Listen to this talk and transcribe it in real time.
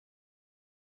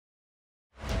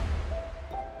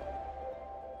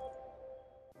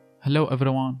Hello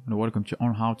everyone and welcome to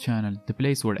On How channel, the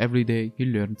place where every day you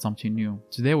learn something new.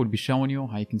 Today we'll be showing you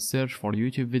how you can search for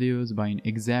YouTube videos by an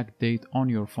exact date on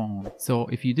your phone. So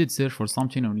if you did search for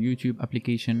something on YouTube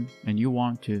application and you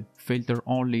want to filter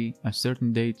only a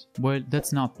certain date, well,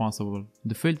 that's not possible.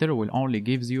 The filter will only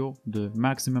gives you the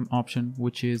maximum option,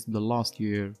 which is the last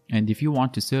year. And if you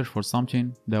want to search for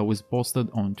something that was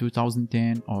posted on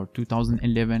 2010 or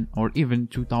 2011 or even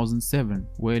 2007,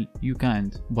 well, you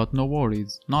can't. But no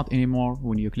worries, not anymore.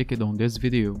 When you click it on this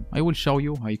video, I will show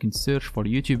you how you can search for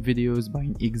YouTube videos by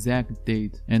an exact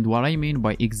date. And what I mean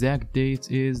by exact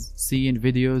date is seeing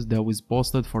videos that was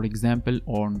posted, for example,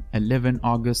 on 11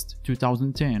 August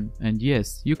 2010. And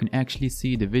yes, you can actually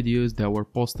see the videos that were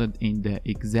posted in the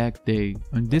exact day.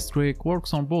 And this trick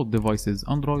works on both devices,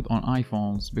 Android and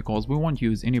iPhones, because we won't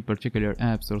use any particular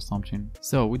apps or something.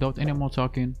 So without any more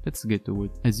talking, let's get to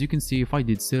it. As you can see, if I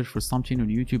did search for something on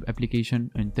YouTube application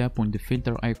and tap on the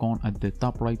filter icon at the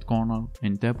top right corner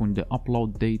and tap on the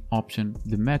upload date option,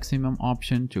 the maximum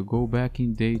option to go back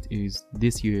in date is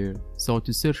this year. So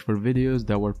to search for videos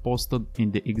that were posted in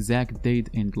the exact date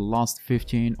in the last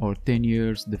 15 or 10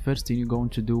 years, the first thing you're going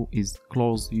to do is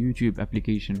close YouTube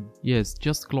application. Yes,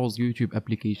 just close YouTube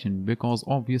application, because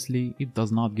obviously it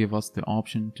does not give us the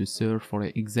option to search for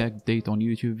an exact date on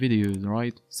YouTube videos,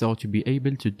 right? So to be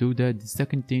able to do that, the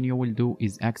second thing you will do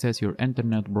is access your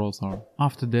internet browser.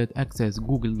 After that, access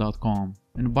google.com.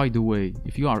 And by the way,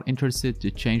 if you are interested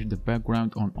to change the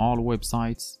background on all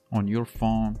websites on your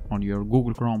phone, on your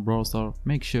Google Chrome browser,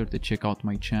 make sure to check out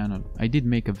my channel. I did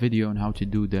make a video on how to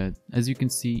do that. As you can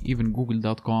see, even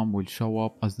google.com will show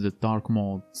up as the dark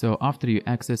mode. So after you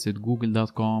access it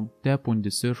google.com, tap on the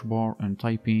search bar and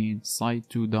type in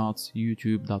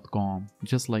site2.youtube.com,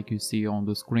 just like you see on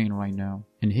the screen right now,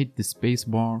 and hit the space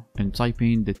bar and type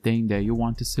in the thing that you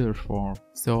want to search for.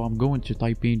 So I'm going to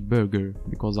type in burger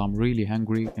because I'm really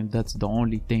hungry and that's the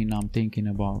only thing I'm thinking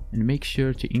about. And make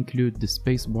sure to include the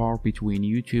space bar between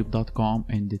youtube.com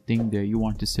and the thing that you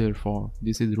want to search for.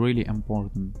 This is really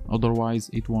important, otherwise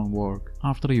it won't work.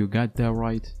 After you got that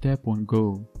right, tap on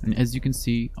go, and as you can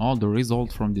see, all the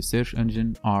results from the search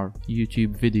engine are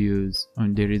YouTube videos,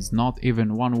 and there is not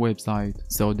even one website.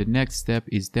 So the next step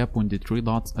is tap on the three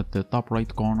dots at the top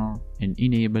right corner and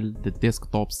enable the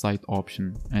desktop site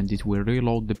option, and it will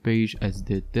reload the page as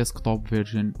the desktop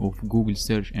version of Google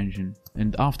search engine.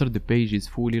 And after the page is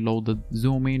fully loaded,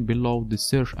 zoom in below the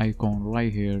search icon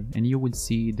right here and you will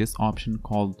see this option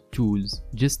called tools.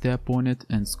 Just tap on it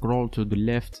and scroll to the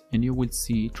left and you will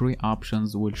see three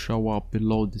options will show up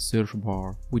below the search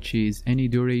bar, which is any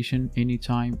duration,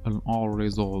 anytime, and all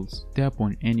results. Tap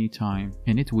on anytime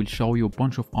and it will show you a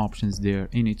bunch of options there: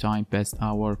 anytime, past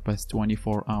hour, past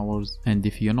 24 hours. And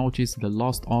if you notice, the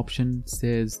last option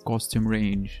says custom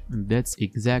range, and that's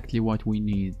exactly what we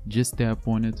need. Just tap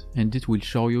on it and it will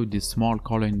show you this small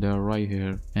calendar right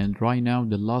here. And right now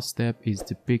the last step is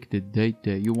to pick the date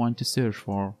that you want to search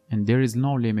for, and there is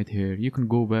no limit here. You can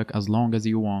go back as long as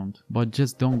you want, but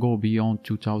just don't go beyond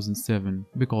 2007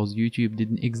 because YouTube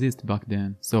didn't exist back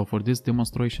then. So for this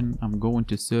demonstration I'm going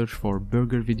to search for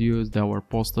burger videos that were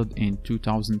posted in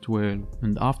 2012,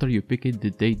 and after you pick it the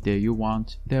date that you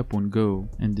want, tap on go,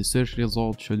 and the search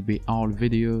result should be all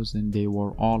videos and they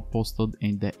were all posted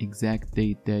in the exact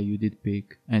date that you did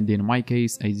pick. And in my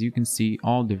case, as you can see,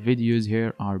 all the videos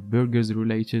here are burgers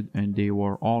related and they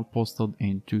were all posted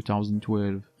in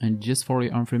 2012. And just for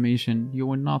your information, you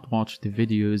will not watch the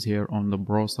videos here on the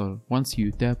browser. Once you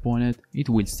tap on it, it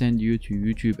will send you to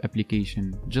YouTube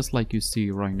application, just like you see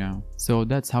right now. So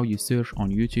that's how you search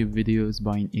on YouTube videos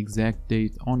by an exact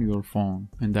date on your phone.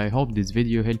 And I hope this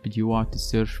video helped you out to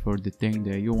search for the thing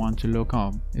that you want to look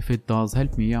up. If it does,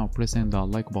 help me out pressing that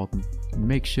like button. And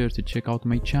make sure to check out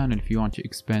my channel if you want to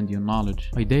expand your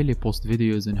knowledge. I daily post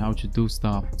videos on how to do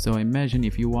stuff, so imagine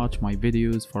if you watch my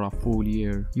videos for a full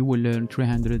year, you will learn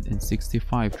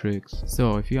 365 tricks.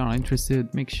 So if you are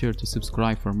interested, make sure to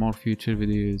subscribe for more future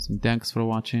videos, and thanks for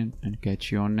watching and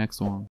catch you on next one.